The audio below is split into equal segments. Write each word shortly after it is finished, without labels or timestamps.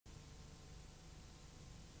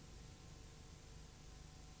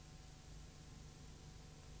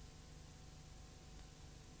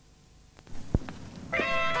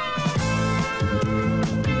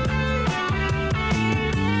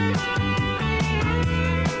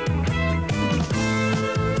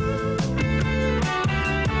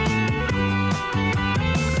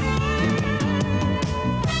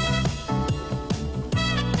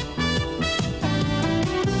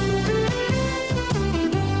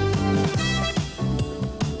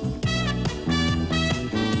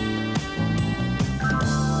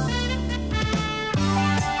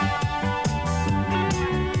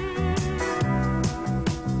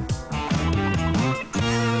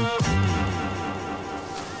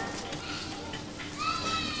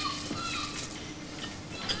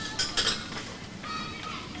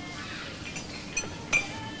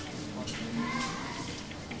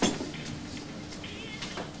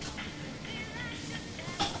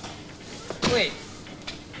Quick!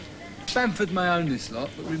 Bamford may own this lot,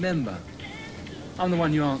 but remember, I'm the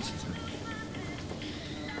one you answer to.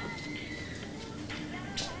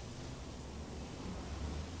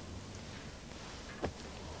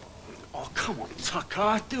 Oh, come on,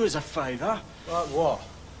 Tucker. Do us a favour. Like what?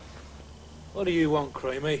 What do you want,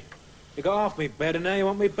 Creamy? You got half me bed and now you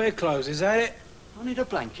want me bedclothes, is that it? I need a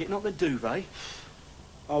blanket, not the duvet.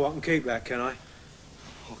 Oh, I can keep that, can I?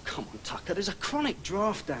 Oh, come on, Tucker. There's a chronic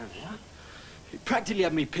draft down here. It practically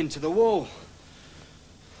had me pinned to the wall.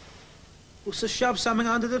 Well, so shove something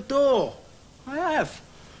under the door. I have.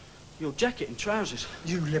 Your jacket and trousers.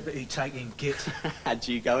 You liberty-taking git. Had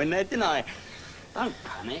you go in there, didn't I? Don't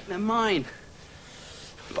panic, they're mine.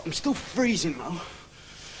 But I'm still freezing, though.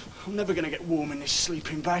 I'm never going to get warm in this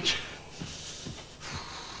sleeping bag.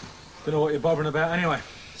 Don't know what you're bothering about anyway.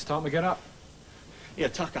 It's time to get up. Yeah,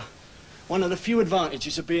 Tucker. One of the few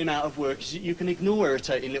advantages of being out of work is that you can ignore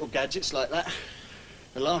irritating little gadgets like that.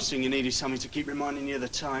 The last thing you need is something to keep reminding you of the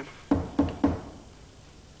time.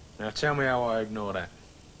 Now tell me how I ignore that.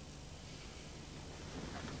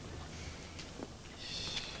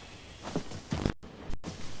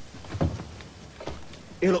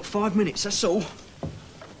 Here, look, 5 minutes, that's all.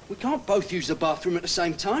 We can't both use the bathroom at the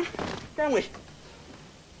same time, can we?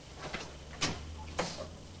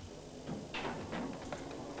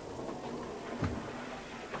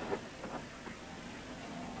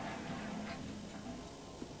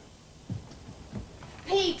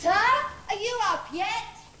 Peter, are you up yet?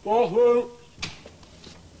 Bathroom.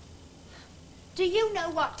 Do you know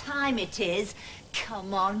what time it is?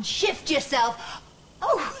 Come on, shift yourself.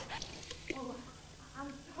 Oh! Oh,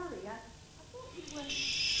 I'm sorry. I thought you were...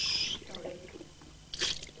 Sorry.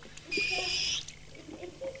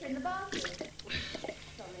 Is this in the bathroom?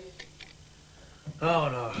 Sorry. Oh,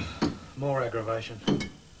 no. More aggravation.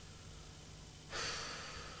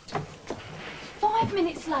 5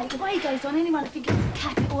 minutes late. The way he goes on, anyone would think it's a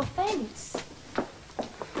capital offence.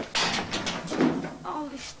 Oh,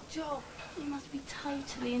 this job. He must be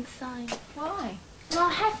totally insane. Why? Well,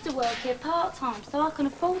 I have to work here part-time so I can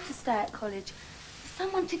afford to stay at college. For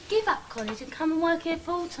someone to give up college and come and work here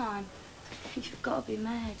full-time. You've got to be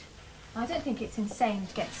mad. I don't think it's insane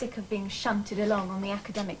to get sick of being shunted along on the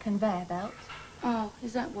academic conveyor belt. Oh,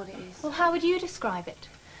 is that what it is? Well, how would you describe it?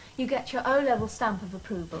 You get your O-level stamp of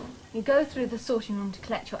approval, you go through the sorting room to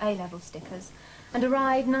collect your A-level stickers, and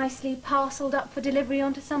arrive nicely parcelled up for delivery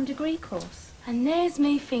onto some degree course. And there's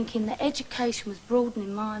me thinking that education was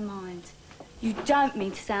broadening my mind. You don't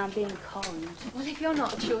mean to say I'm being conned. Well, if you're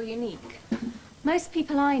not, you're unique. Most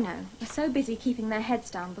people I know are so busy keeping their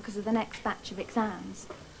heads down because of the next batch of exams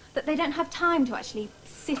that they don't have time to actually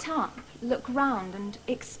sit up, look round and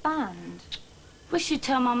expand. Wish you'd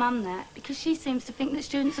tell my mum that, because she seems to think that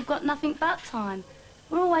students have got nothing but time.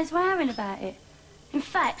 We're always worrying about it. In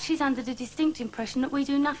fact, she's under the distinct impression that we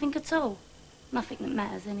do nothing at all. Nothing that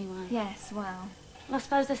matters anyway. Yes, well... I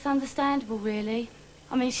suppose that's understandable, really.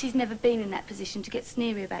 I mean, she's never been in that position to get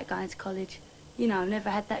sneery about going to college. You know, never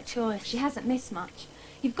had that choice. She hasn't missed much.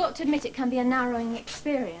 You've got to admit it can be a narrowing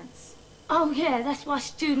experience. Oh, yeah, that's why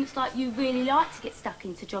students like you really like to get stuck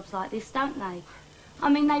into jobs like this, don't they? I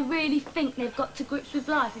mean, they really think they've got to grips with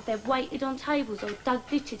life if they've waited on tables or dug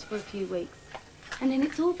ditches for a few weeks. And then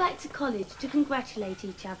it's all back to college to congratulate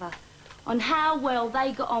each other on how well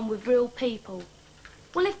they got on with real people.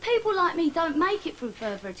 Well, if people like me don't make it through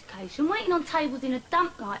further education, waiting on tables in a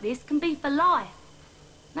dump like this can be for life.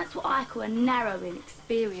 That's what I call a narrowing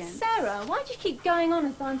experience. Sarah, why do you keep going on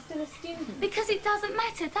as though I'm still a student? Because it doesn't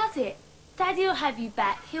matter, does it? Daddy'll have you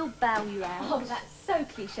back, he'll bail you out. Oh, that's so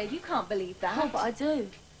cliched, you can't believe that. Oh, but I do.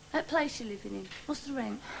 That place you're living in, what's the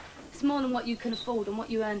rent? It's more than what you can afford and what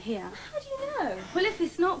you earn here. How do you know? Well, if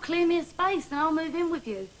it's not, clear me a space and I'll move in with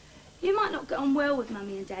you. You might not get on well with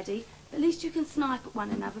Mummy and Daddy, but at least you can snipe at one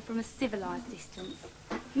another from a civilised distance.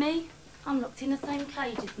 Me, I'm locked in the same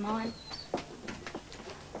cage as mine.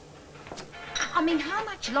 I mean, how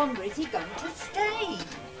much longer is he going to stay?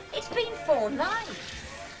 It's been 4 nights.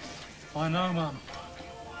 I know, Mum.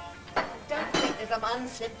 Don't think that I'm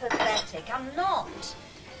unsympathetic. I'm not.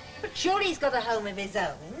 But surely he's got a home of his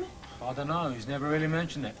own. I don't know. He's never really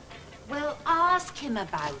mentioned it. Well, ask him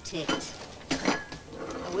about it.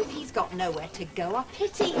 Oh, if he's got nowhere to go, I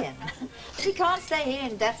pity him. He can't stay here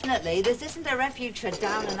indefinitely. This isn't a refuge for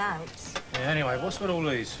down and outs. Yeah, anyway, what's with all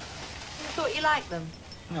these? I thought you liked them.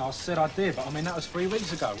 No, I said I did, but I mean, that was 3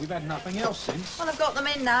 weeks ago. We've had nothing else since. Well, I've got them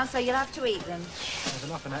in now, so you'll have to eat them. There's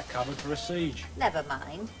enough in that cupboard for a siege. Never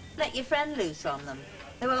mind. Let your friend loose on them.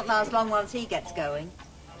 They won't last long once he gets going.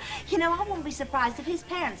 You know, I wouldn't be surprised if his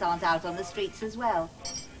parents aren't out on the streets as well.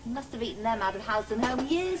 You must have eaten them out of house and home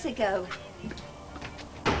years ago.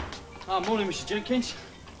 Oh, morning, Mr. Jenkins.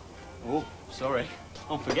 Oh, sorry.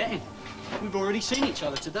 I'm forgetting. We've already seen each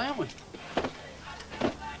other today, haven't we?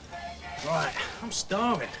 Right, I'm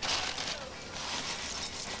starving.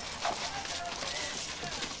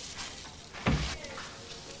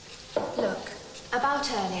 Look,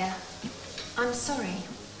 about earlier, I'm sorry.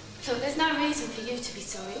 Look, there's no reason for you to be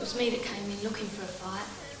sorry. It was me that came in looking for a fight.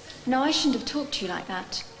 No, I shouldn't have talked to you like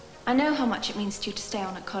that. I know how much it means to you to stay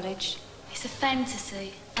on at college. It's a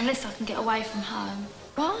fantasy, unless I can get away from home.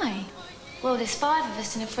 Why? Well, there's 5 of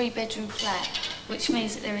us in a 3-bedroom flat, which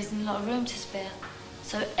means that there isn't a lot of room to spare.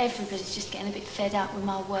 So everybody's just getting a bit fed up with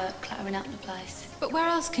my work cluttering up the place. But where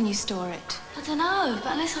else can you store it? I don't know,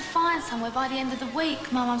 but unless I find somewhere by the end of the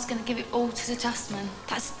week, my mum's going to give it all to the dustman.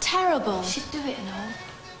 That's terrible. She'd do it and all.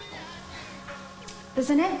 There's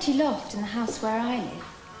an empty loft in the house where I live.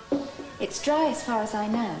 It's dry as far as I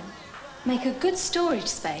know. Make a good storage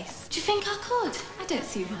space. Do you think I could? I don't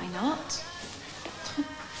see why not.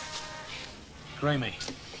 Creamy,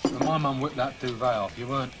 when my mum whipped that duvet off, you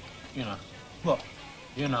weren't, you know. What?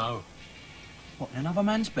 You know. What, in another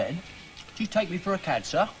man's bed? Do you take me for a cad,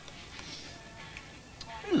 sir?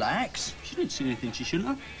 Relax. She didn't see anything she shouldn't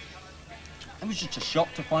have. It was just a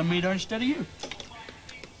shock to find me there instead of you.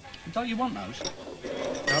 Don't you want those?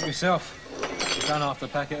 Help yourself. You've done half the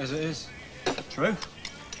packet as it is. True.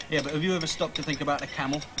 Yeah, but have you ever stopped to think about the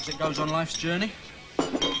camel as it goes on life's journey?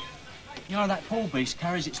 You know, that poor beast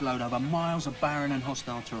carries its load over miles of barren and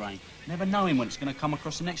hostile terrain, never knowing when it's going to come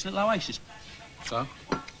across the next little oasis. So?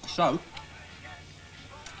 So,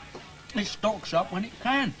 it stocks up when it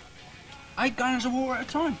can. 8 gallons of water at a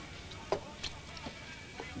time.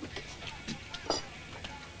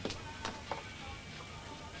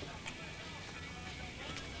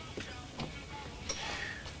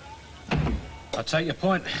 I take your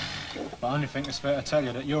point, but I only think it's fair to tell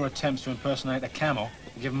you that your attempts to impersonate a camel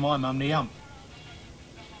have given my mum the hump.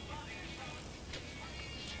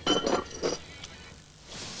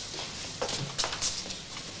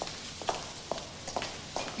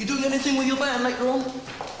 You doing anything with your van later on?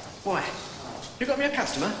 Why? You got me a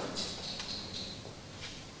customer?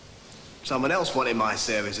 Someone else wanted my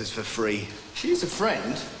services for free. She's a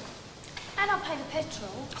friend. And I'll pay the petrol.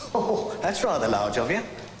 Oh, that's rather large of you.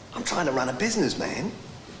 I'm trying to run a business, man.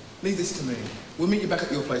 Leave this to me. We'll meet you back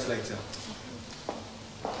at your place later.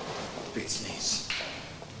 Business.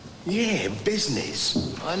 Yeah,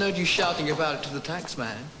 business. I heard you shouting about it to the tax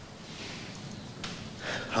man.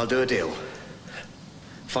 I'll do a deal.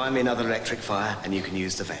 Find me another electric fire and you can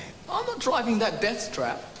use the van. I'm not driving that death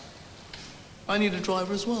trap. I need a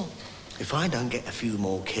driver as well. If I don't get a few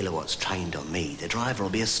more kilowatts trained on me, the driver will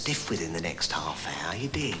be a stiff within the next half hour, you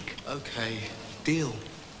dig? Okay, deal.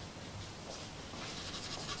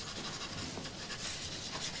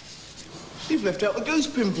 You've left out the goose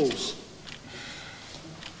pimples.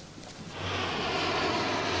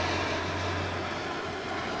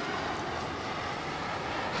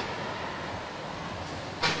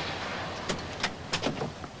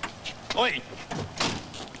 Oi!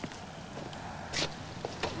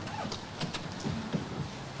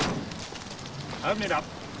 Open it up.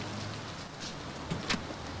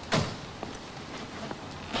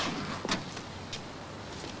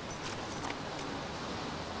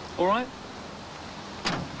 All right?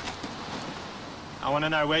 I want to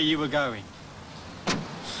know where you were going.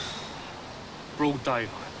 Broad daylight.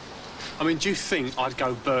 I mean, do you think I'd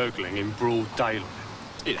go burgling in broad daylight?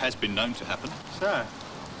 It has been known to happen. Sir,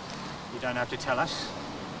 you don't have to tell us.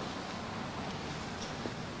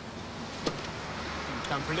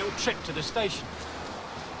 Come for a little trip to the station.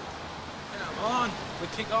 Come on, we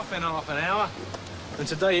kick off in half an hour. And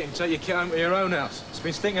today you can take your kit home to your own house. It's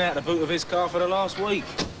been stinking out the boot of his car for the last week.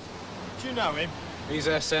 Do you know him? He's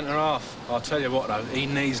our centre half. I'll tell you what, though, he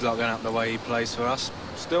needs locking up the way he plays for us.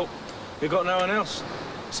 Still, we've got no one else.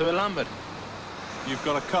 So we're lumbered. You've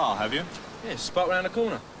got a car, have you? Yeah, spot round the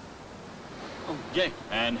corner. Oh, yeah.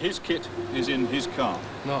 And his kit is in his car.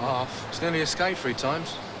 Not half. It's nearly escaped 3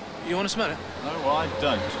 times. You want to smell it? No, I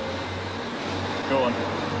don't. Go on.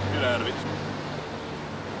 Get out of it.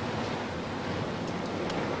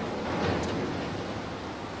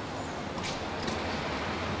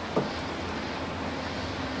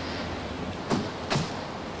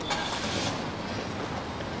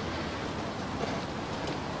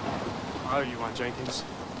 I owe you one, Jenkins.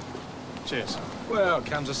 Cheers. Well, it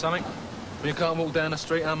comes of something. When you can't walk down the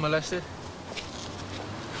street unmolested.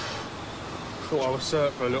 Thought I was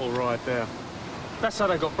cert for a little ride there. That's how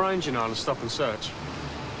they got Brains, you know, on Stop and Search.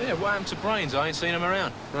 Yeah, what happened to Brains? I ain't seen him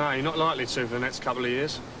around. No, you're not likely to for the next couple of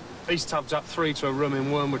years. He's tubbed up 3 to a room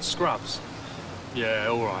in Wormwood Scrubs. Yeah,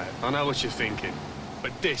 all right. I know what you're thinking.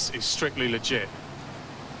 But this is strictly legit.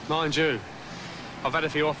 Mind you, I've had a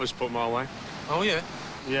few offers put my way. Oh, yeah?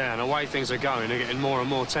 Yeah, and the way things are going, they're getting more and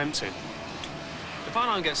more tempting. If I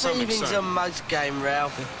don't get something Thieving's soon... a mug's game,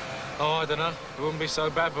 Ralph. Oh, I don't know. It wouldn't be so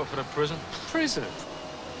bad but for the prison. Prison?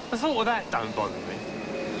 The thought of that don't bother me.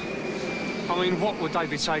 I mean, what would they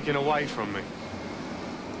be taking away from me?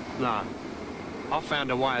 No. I've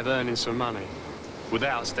found a way of earning some money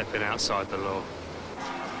without stepping outside the law.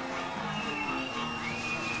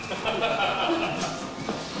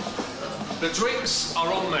 The drinks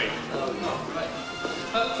are on me. Oh,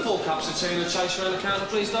 great. 4 cups of tea and a chase around the counter,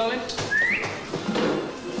 please, darling.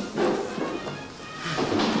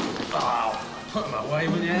 Oh, put them away,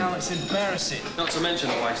 will you, Al? It's embarrassing. Not to mention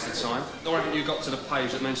a waste of time. Nor haven't you got to the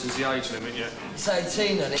page that mentions the age limit yet. It's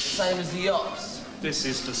 18 on it, same as the yachts. This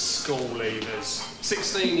is for school leavers.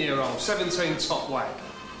 16-year-old, 17 top whack.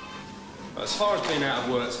 But as far as being out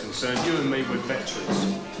of work's concerned, you and me, we're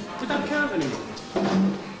veterans. We don't count anymore.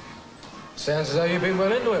 Sounds as though you've been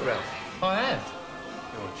well into it, Ralph. I have.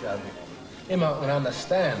 You're joking. Him I can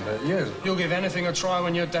understand, but you... You'll give anything a try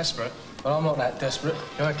when you're desperate. Well, I'm not that desperate.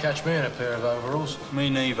 You won't catch me in a pair of overalls. Me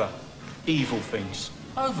neither. Evil things.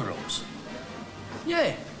 Overalls?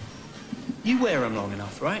 Yeah. You wear them long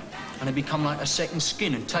enough, right? And they become like a second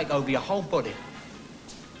skin and take over your whole body.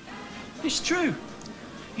 It's true.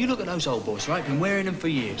 You look at those old boys, right? Been wearing them for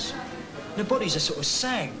years. Their bodies are sort of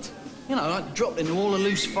sagged. You know, like dropped into all the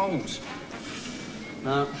loose folds.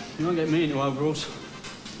 No, you won't get me into overalls.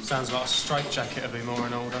 Sounds like a straitjacket would be more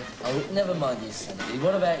in order. Oh, never mind you, Sandy.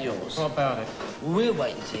 What about yours? What about it? Well, we're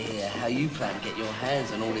waiting to hear how you plan to get your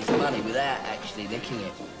hands on all this money without actually nicking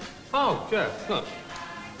it. Oh, yeah, look.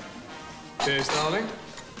 Cheers, darling.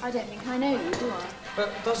 I don't think I know you, do I?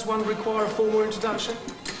 Does one require a formal introduction?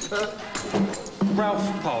 Ralph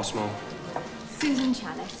Passmore. Susan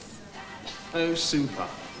Chalice. Oh, super.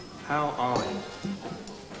 How are you?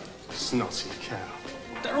 Snotty cow.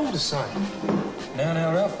 They're all the same.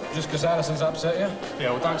 Now, Ralph, just 'cause Alison's upset you?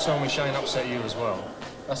 Yeah, well, don't tell me Shane upset you as well.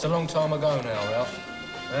 That's a long time ago now, Ralph.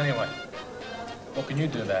 Anyway, what can you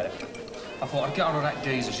do about it? I thought I'd get hold of that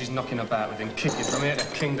geezer she's knocking about with and kick it from here to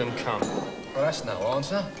Kingdom Come. Well, that's no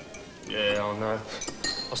answer. Yeah, I know.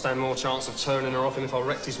 I'll stand more chance of turning her off him if I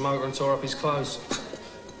wrecked his motor and tore up his clothes.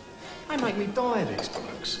 They make me die, these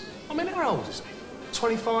blokes. I mean, how old is he?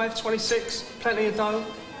 25, 26, plenty of dough?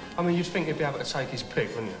 I mean, you'd think he'd be able to take his pick,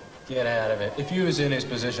 wouldn't you? Get out of it. If you was in his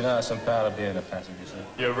position, I'd have some power to be in a passenger seat.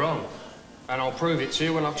 You're wrong. And I'll prove it to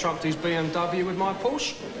you when I've trumped his BMW with my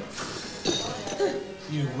Porsche.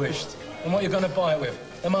 You wished. And what are you going to buy it with?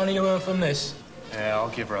 The money you earn from this? Yeah, I'll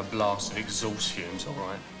give her a blast of exhaust fumes, all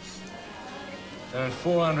right. Earn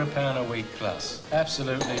 £400 a week plus.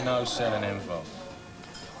 Absolutely no selling involved.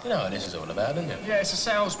 You know what this is all about, don't you? Yeah, it's a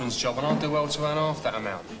salesman's job, and I'll do well to earn half that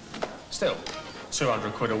amount. Still,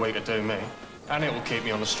 200 quid a week to do me, and it will keep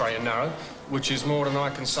me on the straight and narrow, which is more than I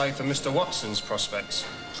can say for Mr. Watson's prospects.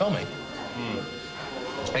 Tommy?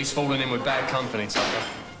 He's fallen in with bad company, Tucker.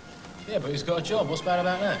 Yeah, but he's got a job. What's bad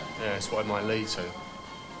about that? Yeah, it's what it might lead to.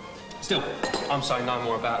 Still, I'm saying no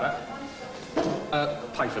more about that.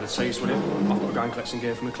 Pay for the teas, will you? I've got to go and collect some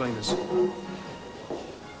gear from the cleaners.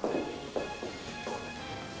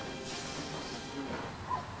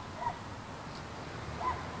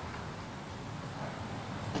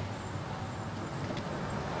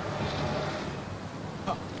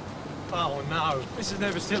 Oh, no. This is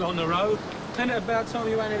never still on the road. Ain't it about time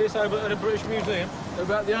you handed this over to the British Museum? They're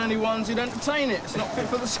about the only ones who'd entertain it. It's not fit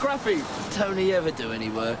for the scrappy. Tony ever do any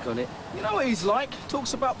work on it? You know what he's like?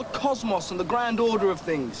 Talks about the cosmos and the grand order of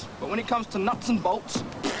things. But when it comes to nuts and bolts...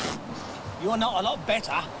 You're not a lot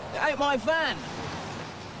better. It ain't my van.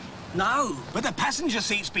 No, but the passenger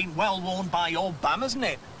seat's been well worn by your bum, hasn't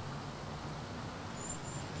it?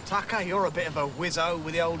 Tucker, you're a bit of a whizzo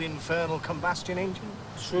with the old infernal combustion engine.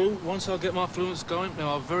 True. Once I get my fluence going, there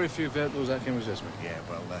are very few vehicles that can resist me. Yeah,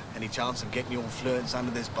 well, any chance of getting your fluence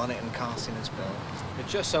under this bonnet and casting a spell? It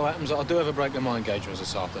just so happens that I do have a break in my engagements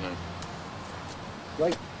this afternoon.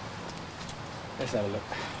 Wait. Let's have a look.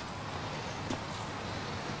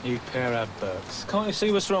 You pair of Burks. Can't you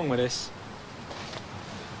see what's wrong with this?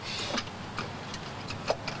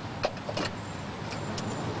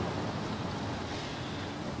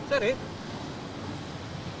 Is that it?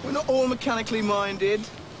 We're not all mechanically minded.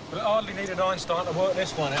 But it hardly needed Einstein to work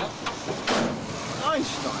this one out.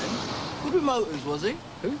 Einstein? Good with motors, was he?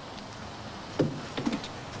 Who?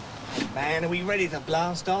 Man, are we ready to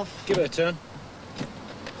blast off? Give it a turn.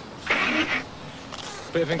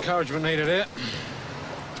 Bit of encouragement needed here.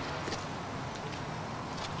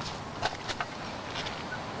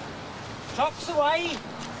 What's the way?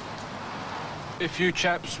 If you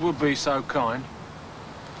chaps would be so kind.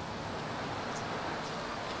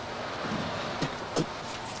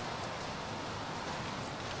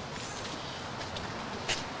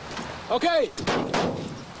 Okay.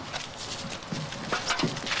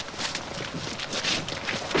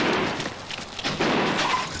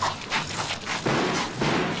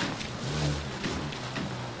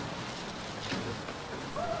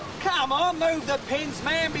 Come on, move the pins,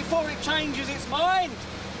 man, before it changes its mind.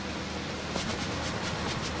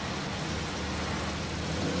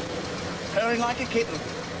 Purring like a kitten.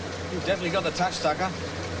 You've definitely got the touch, Tucker.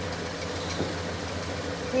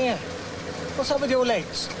 Yeah. What's up with your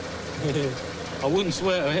legs? I wouldn't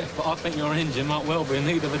swear to it, but I think your engine might well be in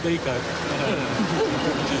need of a deco.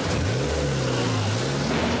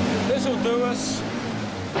 This'll do us.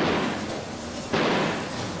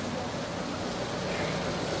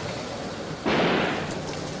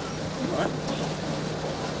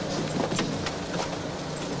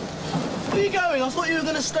 Where are you going? I thought you were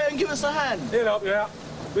going to stay and give us a hand. He'll help you out.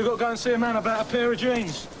 We've got to go and see a man about a pair of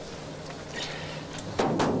jeans.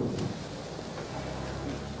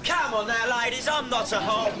 Come on now, ladies, I'm not a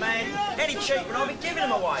hard man. Any cheaper and I'll be giving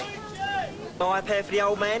them away. Buy a pair for the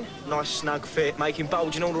old man. Nice snug fit, make him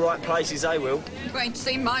bulge in all the right places, they will. You're going to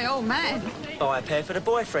see my old man. Buy a pair for the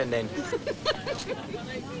boyfriend, then.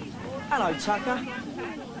 Hello, Tucker.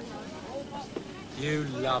 You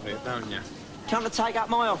love it, don't you? Come to take up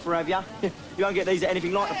my offer, have ya? You won't get these at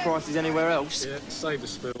anything like the prices anywhere else. Yeah, save the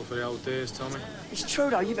spill for the old dears, Tommy. It's true,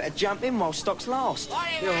 though. You better jump in while stocks last.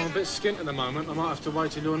 Yeah, I'm a bit skint at the moment. I might have to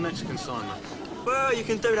wait till your next consignment. Well, you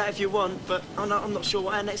can do that if you want, but I'm not sure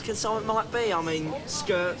what our next consignment might be. I mean,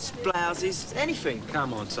 skirts, blouses, anything.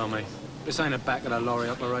 Come on, Tommy. This ain't a back-of-the-lorry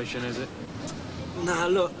operation, is it? Nah,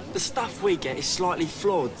 look, the stuff we get is slightly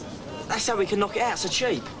flawed. That's how we can knock it out so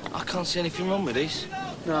cheap. I can't see anything wrong with this.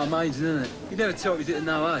 No, amazing, isn't it? You never tell me you didn't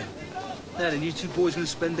know, eh? Now then, you two boys gonna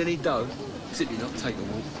spend any dough? Except you not take a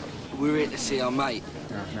walk. We're here to see our mate.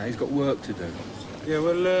 No, he's got work to do. Yeah,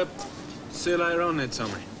 well, see you later on then,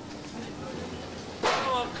 Tommy.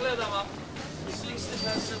 Come on, clear them up.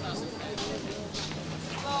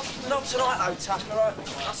 Not tonight, though, Tucker.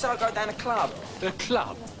 I said I'd go down the club. The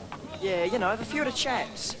club? Yeah, you know, have a few of the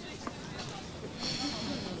chaps.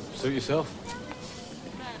 Suit yourself.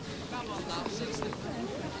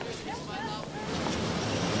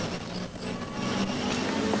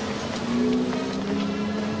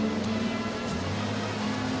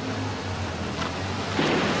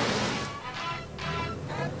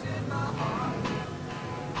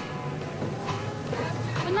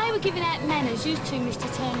 When they were giving out manners, you two missed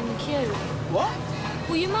your turn in the queue. What?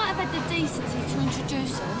 Well, you might have had the decency to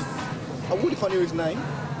introduce us. I would if I knew his name.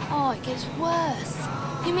 Oh, it gets worse.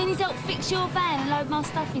 You mean he's helped fix your van and load my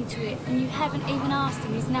stuff into it, and you haven't even asked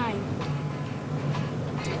him his name?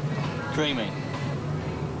 Creamy.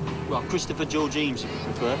 Well, Christopher George Eames, if you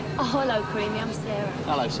prefer. Oh, hello, Creamy. I'm Sarah.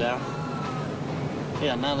 Hello, Sarah.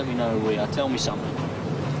 Yeah, now that we know who we are, tell me something.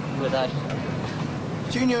 Who are they?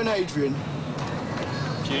 Junior and Adrian.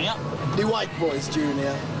 Junior? The White Boys,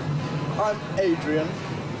 Junior. I'm Adrian.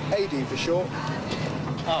 AD for short.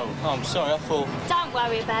 Oh, I'm sorry, I thought... Don't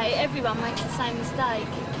worry about it. Everyone makes the same mistake.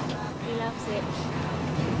 He loves it.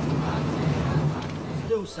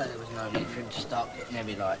 Still say there was no need for him to start getting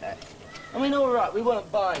heavy like that. I mean, all right, we weren't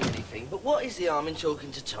buying anything, but what is the harm in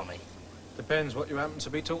talking to Tommy? Depends what you happen to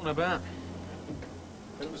be talking about.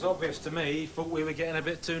 It was obvious to me he thought we were getting a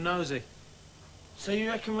bit too nosy. So you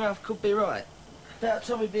reckon Ralph could be right? About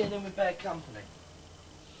Tommy being in with bad company?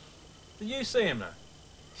 Did you see him, though?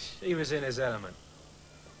 He was in his element.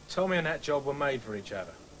 Tommy and that job were made for each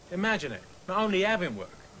other. Imagine it. Not only having work,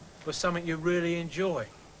 but something you really enjoy.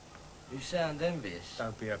 You sound envious.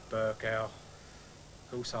 Don't be a Burke, Al. Of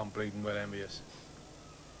course I'm bleeding well envious.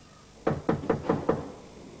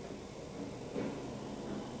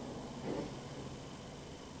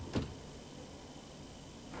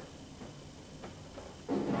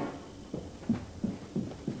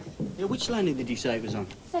 Yeah, which landing did you say it was on?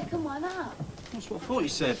 Second one up. That's what I thought you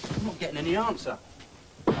said. I'm not getting any answer.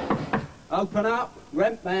 Open up,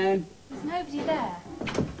 rent man. There's nobody there.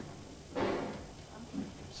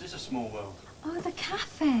 This is a small world. Oh, the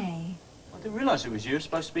cafe. I didn't realise it was you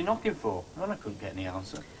supposed to be knocking for. And I couldn't get any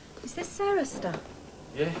answer. Is this Sarah's stuff?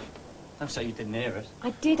 Yeah. Don't say you didn't hear us.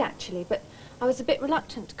 I did, actually, but I was a bit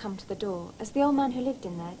reluctant to come to the door, as the old man who lived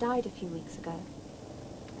in there died a few weeks ago.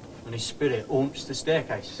 And his spirit haunts the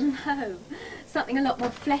staircase. No, something a lot more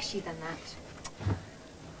fleshy than that.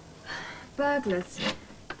 Burglars.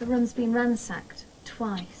 The room's been ransacked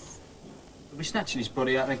twice. We'll be snatching his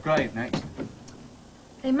body out of the grave next.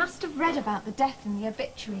 They must have read about the death in the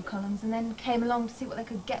obituary columns and then came along to see what they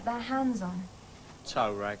could get their hands on.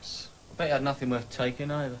 Toe rags. I bet you had nothing worth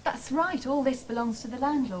taking either. That's right, all this belongs to the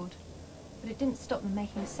landlord. But it didn't stop them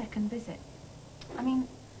making a second visit. I mean,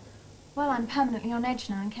 well, I'm permanently on edge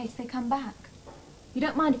now in case they come back. You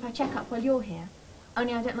don't mind if I check up while you're here?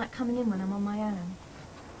 Only I don't like coming in when I'm on my own.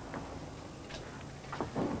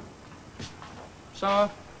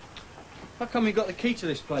 So, how come you got the key to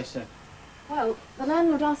this place then? Well, the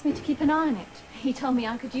landlord asked me to keep an eye on it. He told me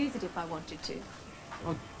I could use it if I wanted to.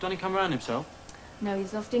 Oh, don't he come round himself? No,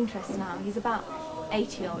 he's lost interest now. He's about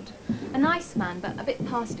 80-odd. A nice man, but a bit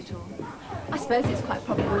past it all. I suppose it's quite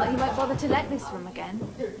probable that he won't bother to let this room again.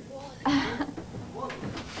 I've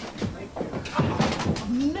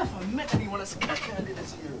never met anyone as cack-handed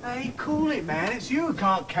as you. Hey, cool it, man. It's you who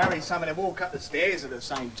can't carry someone and walk up the stairs at the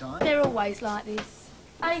same time. They're always like this.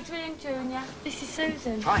 Adrian Jr., this is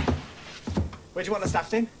Susan. Hi. Where do you want the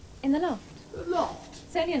stuffed in? In the loft. The loft?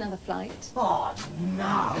 It's only another flight. Oh,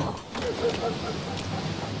 no.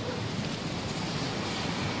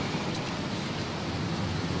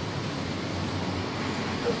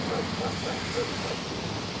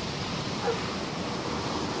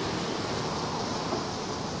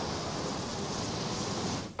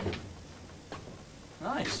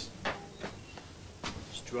 Nice.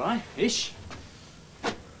 It's dry-ish.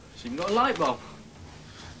 It's even got a light bulb.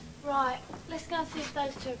 Right, let's go and see if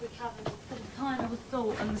those two have recovered for the kind of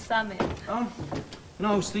thought and the summit. Oh,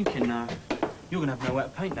 no, I was thinking, you're going to have nowhere to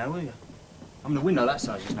paint now, will you? I mean, the window that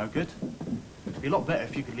size is no good. It'd be a lot better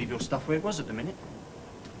if you could leave your stuff where it was at the minute.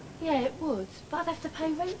 Yeah, it would, but I'd have to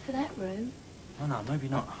pay rent for that room. Oh, no, maybe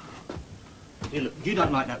not. Here, look, you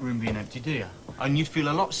don't like that room being empty, do you? And you'd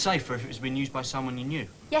feel a lot safer if it was being used by someone you knew.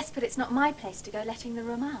 Yes, but it's not my place to go letting the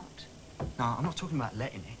room out. No, I'm not talking about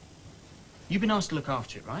letting it. You've been asked to look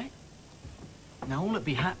after it, right? Now, all that'd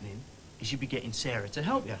be happening is you'd be getting Sarah to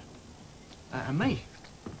help you. And me.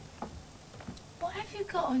 What have you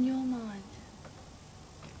got on your mind?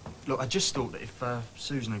 Look, I just thought that if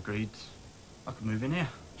Susan agreed, I could move in here.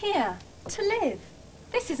 Here? To live?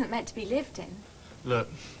 This isn't meant to be lived in. Look,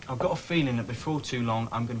 I've got a feeling that before too long,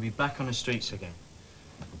 I'm going to be back on the streets again.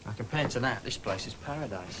 Now, compared to that, this place is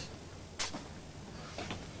paradise.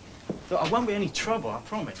 Look, I won't be any trouble, I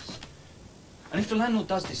promise. And if the landlord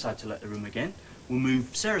does decide to let the room again, we'll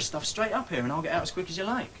move Sarah's stuff straight up here and I'll get out as quick as you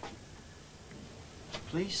like.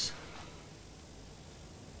 Please?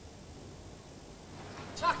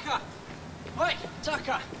 Tucker! Wait,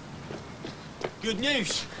 Tucker! Good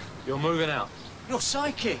news. You're moving out. You're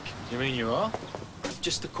psychic. You mean you are? I've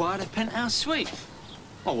just acquired a penthouse suite.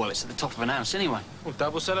 Oh, well, it's at the top of an house anyway. Well,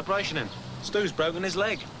 double celebration then. Stu's broken his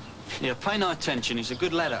leg. Yeah, pay no attention. He's a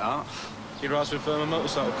good lad at art. He rides with Firma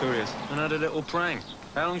Motorcycle Couriers and had a little prank.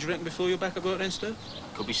 How long do you reckon before you're back at work then, Stu?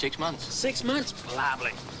 Could be 6 months. 6 months?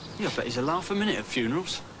 Lovely. Yeah, I bet he's a laugh a minute at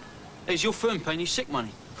funerals. Is your firm paying you sick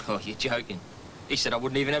money? Oh, you're joking. He said I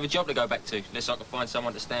wouldn't even have a job to go back to unless I could find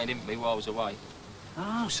someone to stand in for me while I was away.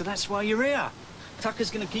 Oh, so that's why you're here. Tucker's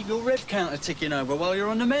going to keep your rev counter ticking over while you're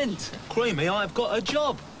on the mend. Creamy, I've got a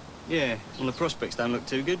job. Yeah, well, the prospects don't look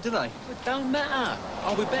too good, do they? It don't matter.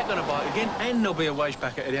 I'll be back on a bike again and there'll be a wage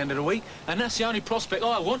packet at the end of the week, and that's the only prospect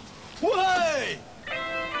I want. Way!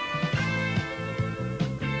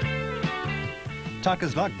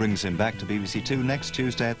 Tucker's luck brings him back to BBC Two next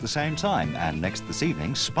Tuesday at the same time, and next this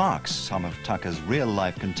evening, Sparks, some of Tucker's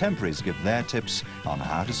real-life contemporaries, give their tips on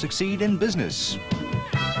how to succeed in business.